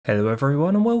Hello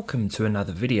everyone and welcome to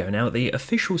another video. Now the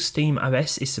official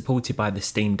SteamOS is supported by the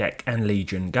Steam Deck and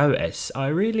Legion Go S. I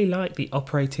really like the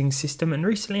operating system and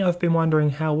recently I've been wondering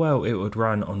how well it would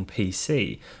run on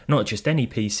PC. Not just any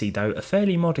PC though, a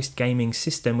fairly modest gaming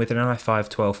system with an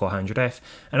i5-12400F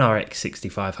and RX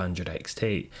 6500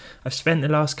 XT. I've spent the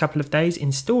last couple of days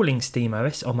installing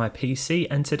SteamOS on my PC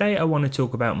and today I want to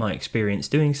talk about my experience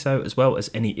doing so as well as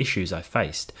any issues I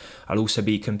faced. I'll also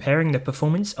be comparing the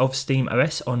performance of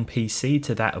SteamOS on PC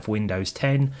to that of Windows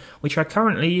 10, which I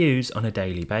currently use on a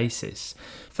daily basis.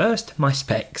 First, my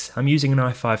specs. I'm using an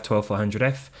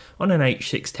i5-12400F on an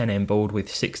H610M board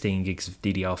with 16 gigs of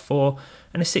DDR4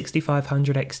 and a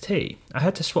 6500 XT. I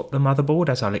had to swap the motherboard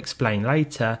as I'll explain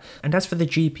later, and as for the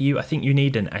GPU I think you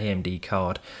need an AMD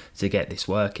card to get this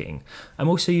working. I'm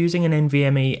also using an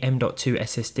NVMe M.2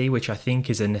 SSD, which I think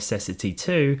is a necessity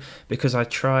too, because I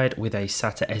tried with a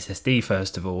SATA SSD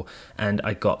first of all and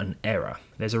I got an error.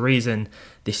 There's a reason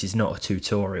this is not a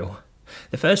tutorial.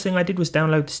 The first thing I did was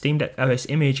download the Steam Deck OS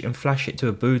image and flash it to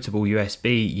a bootable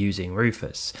USB using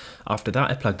Rufus. After that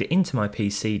I plugged it into my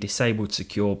PC, disabled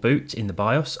secure boot in the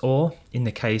BIOS, or in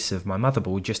the case of my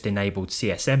motherboard just enabled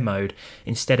CSM mode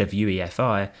instead of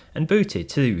UEFI and booted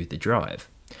to the drive.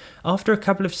 After a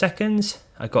couple of seconds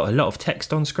I got a lot of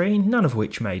text on screen, none of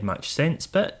which made much sense,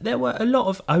 but there were a lot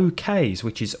of OKs,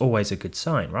 which is always a good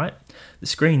sign, right? The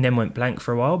screen then went blank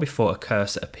for a while before a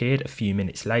cursor appeared a few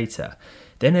minutes later.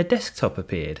 Then a desktop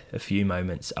appeared a few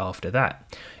moments after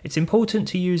that. It's important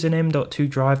to use an M.2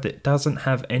 drive that doesn't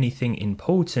have anything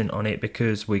important on it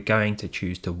because we're going to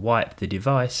choose to wipe the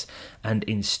device and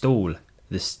install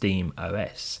the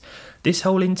SteamOS. This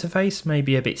whole interface may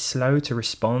be a bit slow to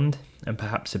respond and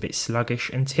perhaps a bit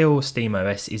sluggish until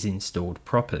SteamOS is installed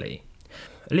properly.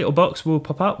 A little box will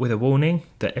pop up with a warning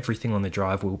that everything on the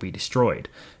drive will be destroyed.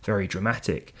 Very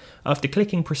dramatic. After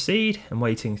clicking proceed and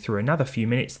waiting through another few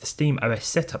minutes, the SteamOS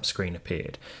setup screen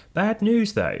appeared. Bad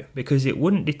news though, because it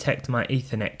wouldn't detect my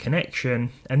Ethernet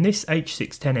connection and this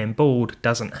H610M board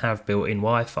doesn't have built-in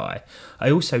Wi-Fi.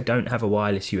 I also don't have a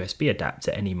wireless USB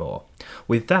adapter anymore.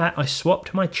 With that, I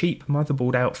swapped my cheap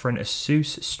motherboard out for an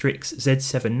Asus Strix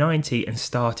Z790 and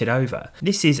started over.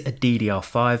 This is a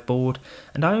DDR5 board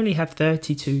and I only have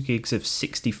 32 gigs of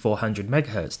 6400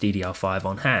 MHz DDR5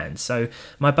 on hand, so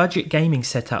my budget gaming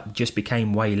setup just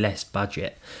became way less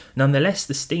budget. Nonetheless,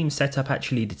 the Steam setup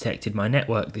actually detected my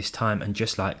network this time, and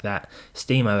just like that,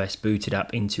 SteamOS booted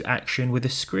up into action with a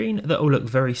screen that will look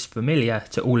very familiar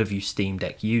to all of you Steam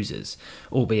Deck users,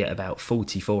 albeit about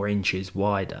 44 inches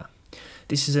wider.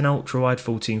 This is an ultra-wide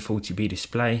 1440p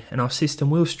display and our system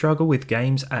will struggle with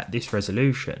games at this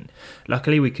resolution.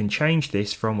 Luckily we can change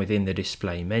this from within the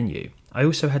display menu. I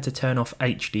also had to turn off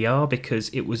HDR because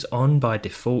it was on by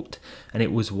default and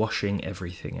it was washing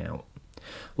everything out.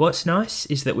 What's nice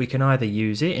is that we can either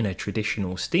use it in a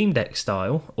traditional Steam Deck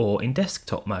style or in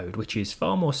desktop mode, which is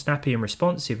far more snappy and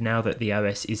responsive now that the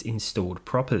OS is installed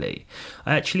properly.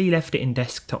 I actually left it in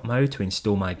desktop mode to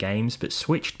install my games but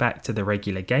switched back to the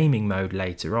regular gaming mode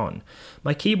later on.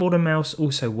 My keyboard and mouse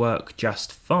also work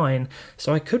just fine,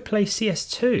 so I could play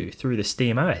CS2 through the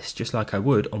SteamOS just like I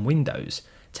would on Windows.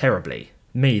 Terribly.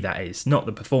 Me, that is. Not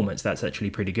the performance, that's actually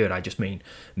pretty good, I just mean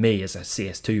me as a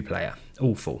CS2 player.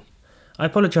 Awful. I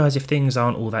apologise if things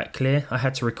aren't all that clear. I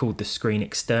had to record the screen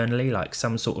externally like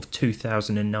some sort of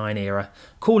 2009 era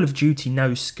Call of Duty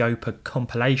no-scoper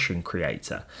compilation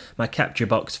creator. My capture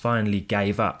box finally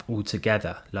gave up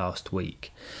altogether last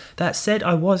week. That said,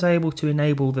 I was able to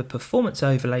enable the performance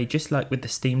overlay just like with the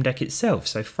Steam Deck itself,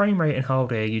 so frame rate and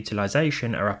hardware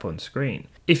utilisation are up on screen,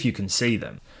 if you can see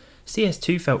them.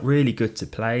 CS2 felt really good to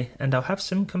play, and I'll have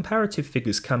some comparative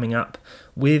figures coming up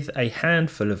with a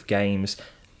handful of games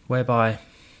whereby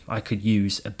I could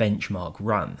use a benchmark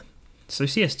run. So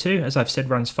CS2, as I've said,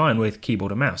 runs fine with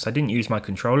keyboard and mouse. I didn't use my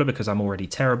controller because I'm already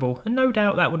terrible, and no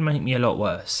doubt that would make me a lot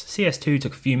worse. CS2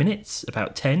 took a few minutes,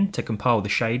 about 10, to compile the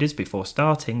shaders before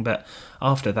starting, but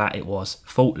after that it was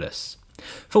faultless.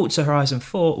 Forza Horizon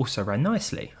 4 also ran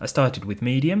nicely. I started with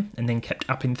medium and then kept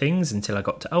upping things until I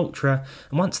got to ultra,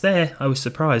 and once there I was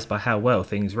surprised by how well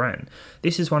things ran.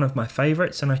 This is one of my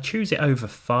favourites and I choose it over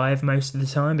 5 most of the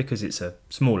time because it's a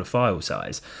smaller file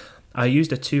size. I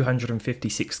used a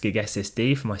 256GB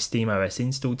SSD for my SteamOS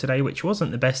install today, which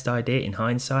wasn't the best idea in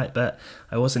hindsight, but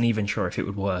I wasn't even sure if it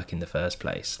would work in the first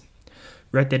place.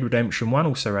 Red Dead Redemption 1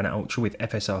 also ran at Ultra with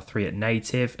FSR3 at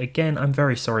native. Again, I'm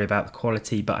very sorry about the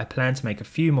quality, but I plan to make a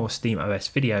few more SteamOS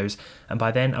videos and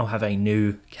by then I'll have a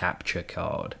new capture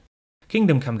card.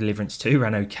 Kingdom Come Deliverance 2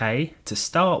 ran okay to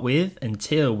start with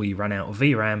until we ran out of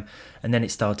VRAM, and then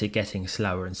it started getting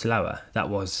slower and slower. That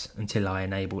was until I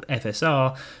enabled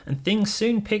FSR, and things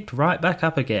soon picked right back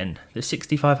up again. The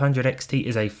 6500 XT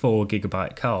is a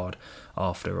 4GB card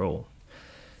after all.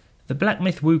 The Black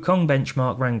Myth Wukong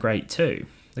benchmark ran great too.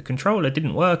 The controller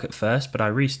didn't work at first, but I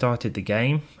restarted the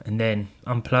game and then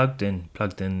unplugged and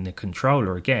plugged in the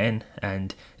controller again,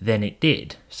 and then it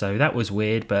did. So that was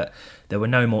weird, but there were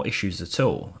no more issues at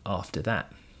all after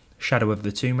that. Shadow of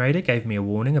the Tomb Raider gave me a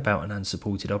warning about an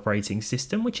unsupported operating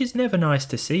system, which is never nice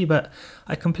to see, but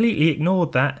I completely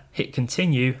ignored that, hit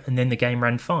continue, and then the game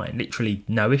ran fine, literally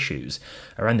no issues.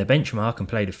 I ran the benchmark and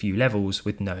played a few levels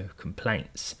with no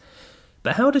complaints.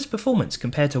 But how does performance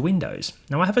compare to Windows?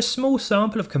 Now I have a small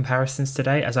sample of comparisons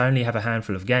today, as I only have a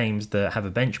handful of games that have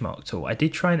a benchmark tool. I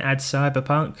did try and add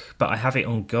Cyberpunk, but I have it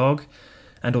on GOG,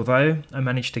 and although I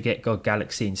managed to get GOG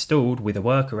Galaxy installed with a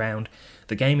workaround,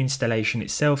 the game installation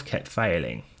itself kept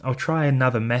failing. I'll try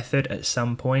another method at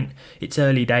some point. It's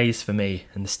early days for me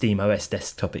and the SteamOS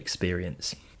desktop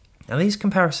experience. Now these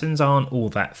comparisons aren't all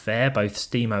that fair. Both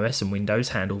SteamOS and Windows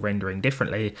handle rendering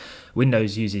differently.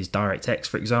 Windows uses DirectX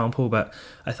for example, but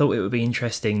I thought it would be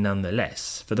interesting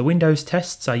nonetheless. For the Windows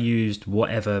tests I used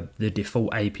whatever the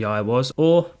default API was,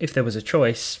 or if there was a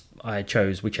choice, I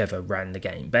chose whichever ran the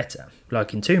game better.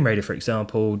 Like in Tomb Raider for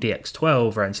example,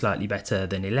 DX12 ran slightly better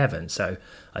than 11, so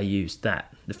I used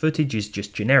that. The footage is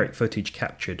just generic footage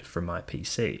captured from my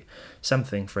PC.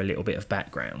 Something for a little bit of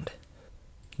background.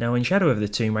 Now in Shadow of the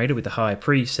Tomb Raider with the high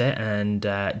preset and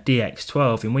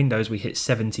DX12 in Windows we hit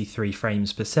 73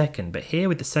 frames per second, but here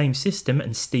with the same system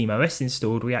and SteamOS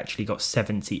installed we actually got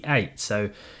 78,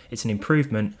 so it's an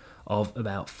improvement of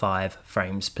about 5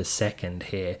 frames per second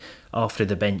here after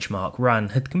the benchmark run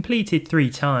had completed 3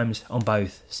 times on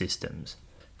both systems.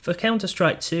 For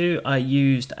Counter-Strike 2 I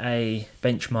used a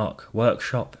benchmark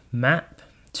workshop map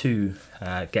to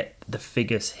get the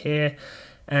figures here,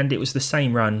 and it was the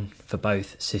same run for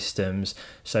both systems.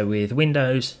 So with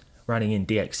Windows running in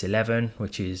DX11,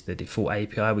 which is the default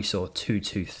API, we saw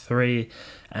 223,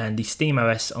 and the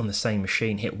SteamOS on the same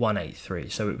machine hit 183,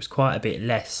 so it was quite a bit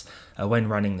less when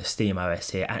running the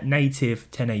SteamOS here at native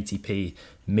 1080p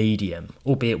medium,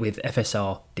 albeit with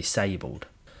FSR disabled.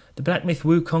 The Black Myth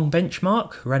Wukong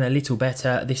benchmark ran a little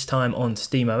better, this time on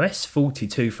SteamOS,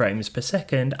 42 frames per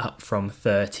second, up from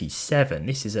 37.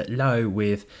 This is at low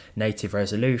with native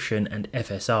resolution and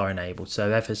FSR enabled.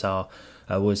 So FSR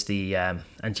was the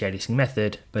anti-aliasing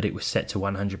method, but it was set to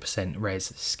 100%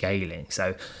 res scaling.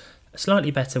 So slightly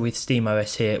better with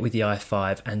SteamOS here with the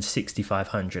i5 and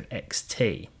 6500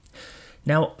 XT.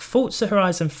 Now, Forza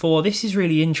Horizon 4, this is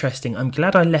really interesting. I'm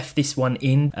glad I left this one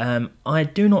in. I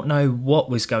do not know what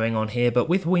was going on here, but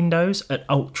with Windows at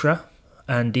Ultra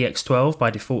and DX12 by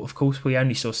default, of course, we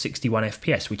only saw 61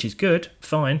 FPS, which is good,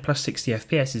 fine, plus 60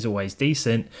 FPS is always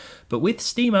decent. But with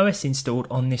SteamOS installed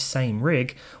on this same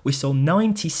rig, we saw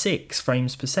 96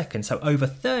 frames per second, so over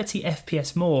 30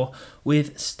 FPS more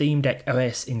with Steam Deck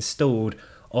OS installed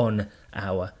on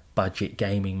our budget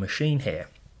gaming machine here.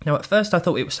 Now at first I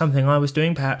thought it was something I was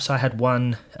doing, perhaps I had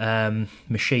one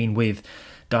machine with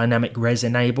dynamic res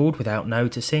enabled without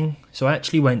noticing, so I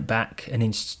actually went back and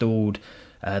installed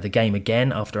the game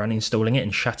again after uninstalling it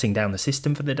and shutting down the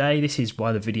system for the day. This is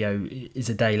why the video is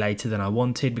a day later than I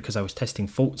wanted, because I was testing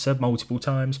Forza multiple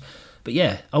times. But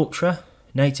yeah, Ultra,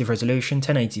 native resolution,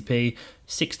 1080p,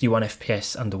 61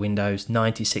 FPS under Windows,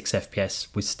 96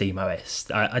 FPS with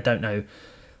SteamOS. I don't know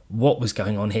what was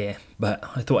going on here, but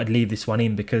I thought I'd leave this one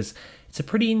in because it's a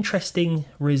pretty interesting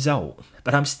result.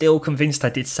 But I'm still convinced I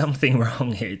did something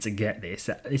wrong here to get this.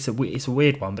 It's a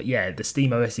weird one, but yeah, the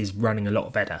SteamOS is running a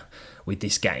lot better with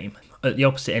this game. At the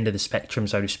opposite end of the spectrum,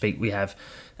 so to speak, we have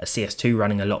a CS2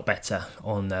 running a lot better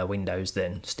on Windows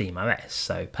than SteamOS,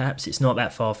 so perhaps it's not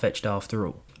that far-fetched after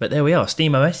all. But there we are,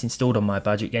 SteamOS installed on my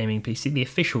budget gaming PC, the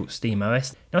official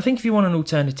SteamOS. Now I think if you want an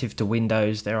alternative to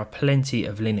Windows, there are plenty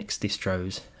of Linux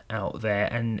distros out there,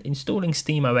 and installing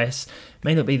SteamOS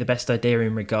may not be the best idea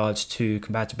in regards to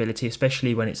compatibility,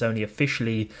 especially when it's only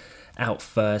officially out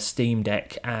for Steam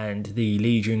Deck and the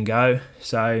Legion Go.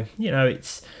 So, you know,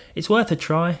 it's worth a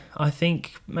try. I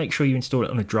think make sure you install it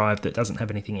on a drive that doesn't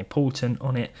have anything important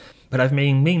on it. But I've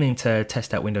been meaning to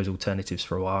test out Windows alternatives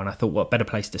for a while, and I thought what better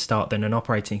place to start than an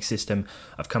operating system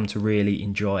I've come to really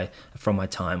enjoy from my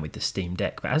time with the Steam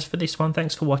Deck. But as for this one,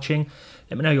 thanks for watching.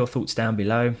 Let me know your thoughts down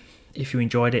below. If you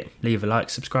enjoyed it, leave a like,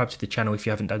 subscribe to the channel if you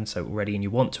haven't done so already and you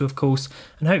want to, of course,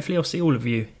 and hopefully I'll see all of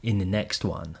you in the next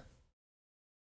one.